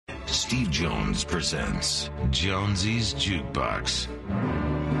Steve Jones presents Jonesy's Jukebox.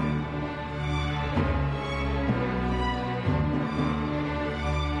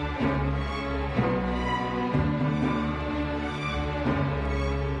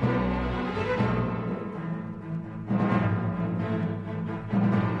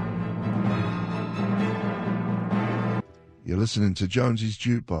 You're listening to Jonesy's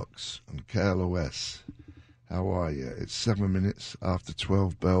Jukebox on KLOS. How are you? It's 7 minutes after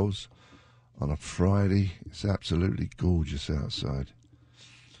 12 bells on a Friday. It's absolutely gorgeous outside.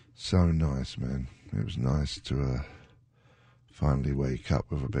 So nice, man. It was nice to finally wake up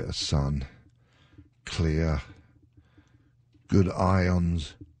with a bit of sun, clear, good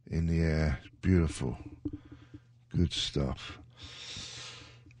ions in the air. Beautiful. Good stuff.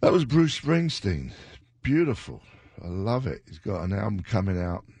 That was Bruce Springsteen. Beautiful. I love it. He's got an album coming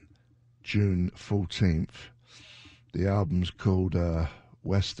out June 14th. The album's called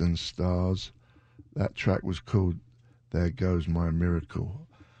Western Stars. That track was called There Goes My Miracle.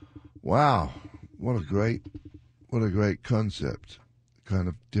 Wow, what a great concept. Kind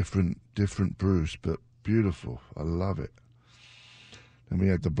of different Bruce, but beautiful. I love it. Then we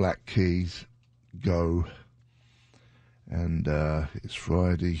had the Black Keys, Go, and it's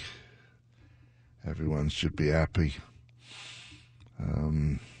Friday. Everyone should be happy.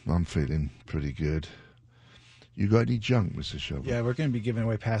 I'm feeling pretty good. You got any junk, Mr. Shovel? Yeah, we're going to be giving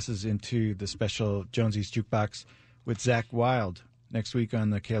away passes into the special Jonesy's Jukebox with Zach Wilde next week on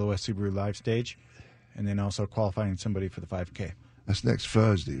the KLOS Subaru Live stage, and then also qualifying somebody for the 5K. That's next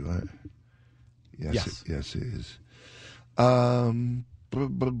Thursday, right? Yes. Yes, it is. What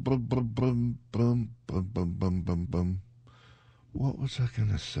was I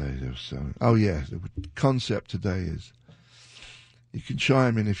going to say? There was something. Oh, yeah. The concept today is, you can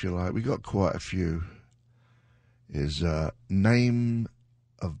chime in if you like. We got quite a few. Is name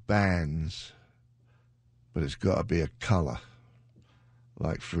of bands, but it's got to be a colour.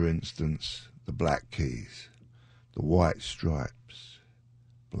 Like, for instance, the Black Keys, the White Stripes,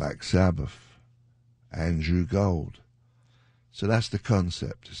 Black Sabbath, Andrew Gold. So that's the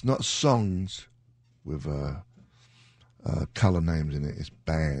concept. It's not songs with colour names in it. It's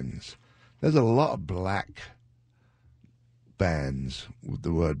bands. There's a lot of black bands with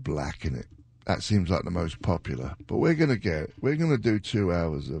the word black in it. That seems like the most popular. But we're going to do 2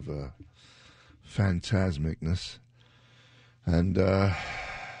 hours of phantasmicness. And,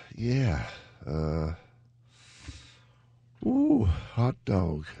 hot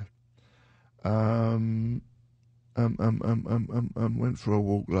dog. Went for a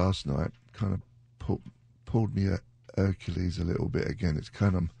walk last night. Kind of pulled me at Hercules a little bit again.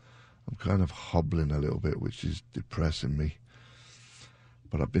 I'm kind of hobbling a little bit, which is depressing me.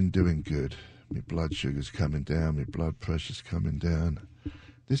 But I've been doing good. My blood sugar's coming down. My blood pressure's coming down.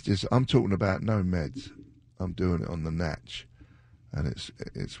 I'm talking about no meds. I'm doing it on the natch, and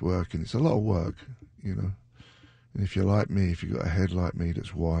it's working. It's a lot of work, you know. And if you're like me, if you've got a head like me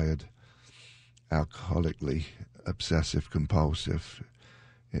that's wired, alcoholically obsessive compulsive,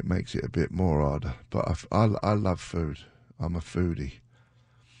 it makes it a bit more odd. But I love food. I'm a foodie,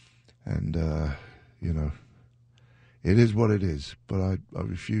 and you know. It is what it is, but I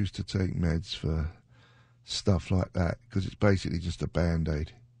refuse to take meds for stuff like that because it's basically just a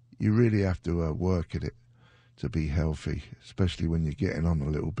Band-Aid. You really have to work at it to be healthy, especially when you're getting on a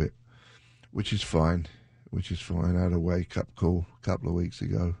little bit, which is fine. I had a wake-up call a couple of weeks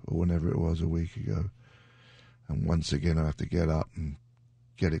ago, or whenever it was, a week ago. And once again, I have to get up and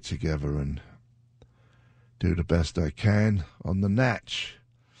get it together and do the best I can on the natch.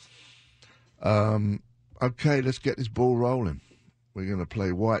 Okay, let's get this ball rolling. We're going to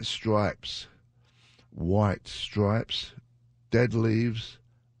play White Stripes, Dead Leaves,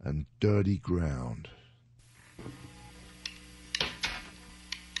 and Dirty Ground.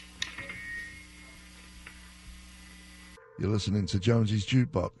 You're listening to Jonesy's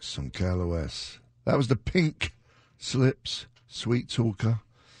Jukebox on KLOS. That was the Pink Slips, Sweet Talker.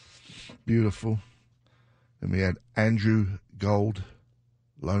 Beautiful. And we had Andrew Gold,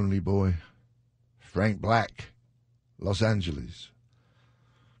 Lonely Boy. Frank Black, Los Angeles.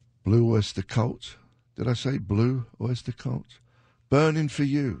 Blue Oyster Cult. Did I say Blue Oyster Cult? Burning for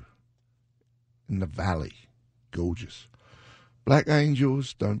You. In the Valley. Gorgeous. Black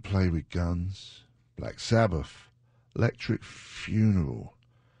Angels, Don't Play with Guns. Black Sabbath, Electric Funeral.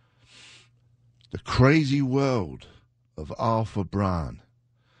 The Crazy World of Arthur Brown.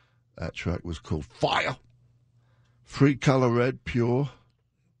 That track was called Fire. Free Color Red, Pure.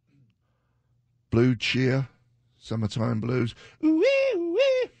 Blue Cheer, Summertime Blues. Ooh-wee,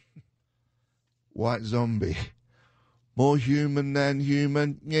 ooh-wee. White Zombie, More human than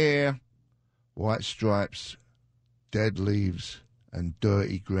human, yeah. White stripes, dead leaves, and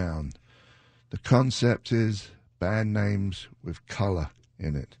dirty ground. The concept is band names with colour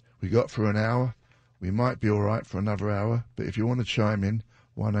in it. We got for an hour. We might be all right for another hour, but if you want to chime in,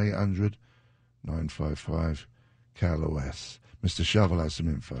 1-800-955-KLOS. Mr. Shovel has some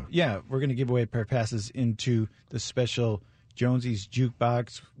info. Yeah, we're going to give away a pair of passes into the special Jonesy's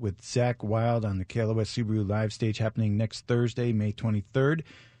Jukebox with Zach Wild on the KLOS Subaru Live stage happening next Thursday, May 23rd.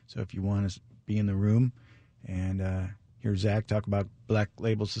 So if you want to be in the room and hear Zach talk about Black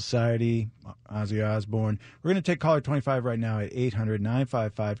Label Society, Ozzy Osbourne, we're going to take caller 25 right now at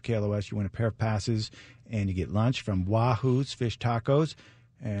 800-955-KLOS. You win a pair of passes and you get lunch from Wahoo's Fish Tacos.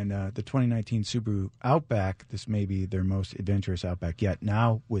 And the 2019 Subaru Outback, this may be their most adventurous Outback yet,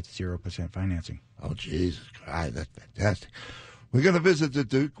 now with 0% financing. Oh, Jesus Christ, that's fantastic. We're going to visit the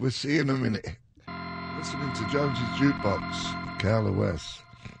Duke. We'll see you in a minute. Listening to Jonesy's Jukebox, KLOS.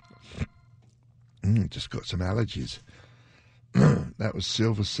 Just got some allergies. That was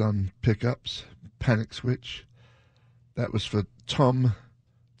Silver Sun Pickups, Panic Switch. That was for Tom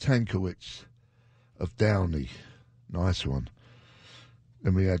Tankowitz of Downey. Nice one.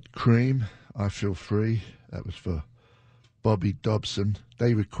 Then we had Cream, I Feel Free. That was for Bobby Dobson.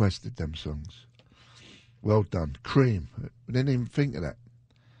 They requested them songs. Well done. Cream. We didn't even think of that.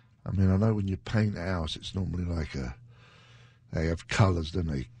 I mean, I know when you paint a house, it's normally like they have colours, don't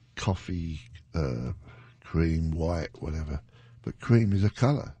they? Coffee, cream, white, whatever. But cream is a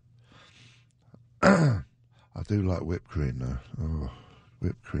colour. I do like whipped cream, though. Oh,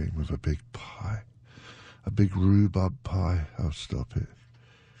 whipped cream with a big pie. A big rhubarb pie. Oh, stop it.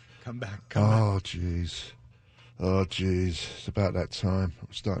 Come back. Oh, jeez. Oh, jeez. It's about that time.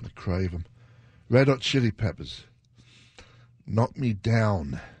 I'm starting to crave them. Red Hot Chili Peppers. Knock Me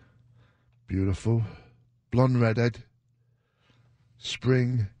Down. Beautiful. Blonde Redhead.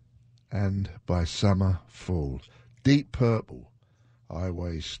 Spring and By Summer Fall. Deep Purple.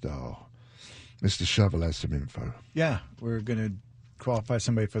 Highway Star. Mr. Shovel has some info. Yeah, we're going to qualify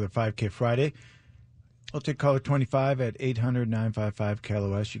somebody for the 5K Friday. I'll take caller 25 at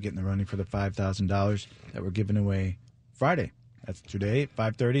 800-955-KLOS. You get in the running for the $5,000 that we're giving away Friday. That's today at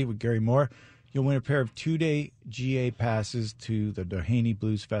 5:30 with Gary Moore. You'll win a pair of 2-day GA passes to the Doheny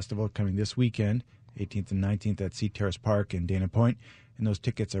Blues Festival coming this weekend, 18th and 19th at Sea Terrace Park in Dana Point. And those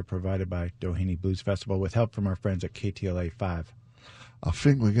tickets are provided by Doheny Blues Festival with help from our friends at KTLA 5. I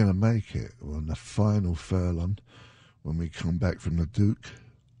think we're going to make it on the final furlong when we come back from the Duke.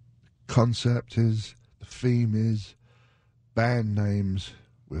 Concept is... The theme is band names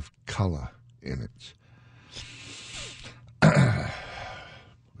with colour in it.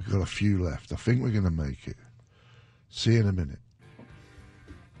 We've got a few left. I think we're going to make it. See you in a minute.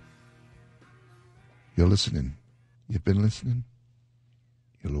 You're listening. You've been listening.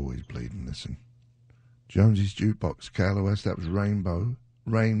 You'll always bleed and listen. Jonesy's Jukebox, KLOS. That was Rainbow.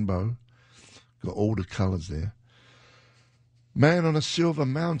 Rainbow. Got all the colours there. Man on a Silver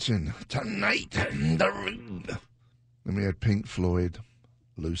Mountain, Tonight in the Ring. Then we had Pink Floyd,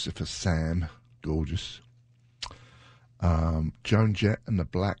 Lucifer Sam, gorgeous. Joan Jett and the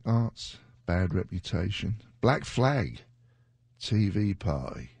Black Arts, Bad Reputation. Black Flag, TV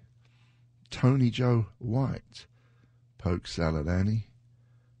Party. Tony Joe White, Poke Salad Annie.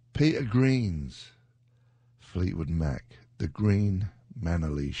 Peter Green's, Fleetwood Mac, The Green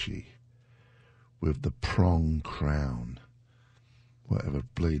Manalishi, with the Prong Crown. Whatever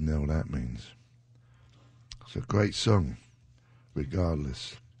bleeding hell that means. It's a great song,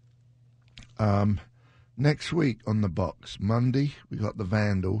 regardless. Next week on the box, Monday, we got the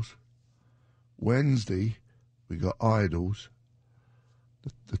Vandals. Wednesday, we got Idols,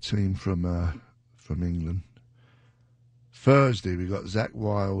 the team from England. Thursday, we got Zach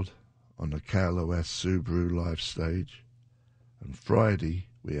Wild on the KLOS Subaru live stage. And Friday,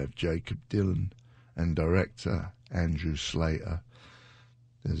 we have Jacob Dylan and director Andrew Slater.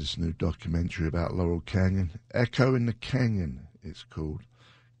 There's this new documentary about Laurel Canyon. Echo in the Canyon, it's called.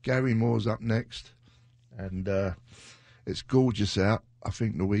 Gary Moore's up next. And it's gorgeous out. I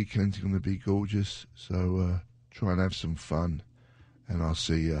think the weekend's going to be gorgeous. So try and have some fun. And I'll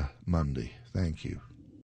see you Monday. Thank you.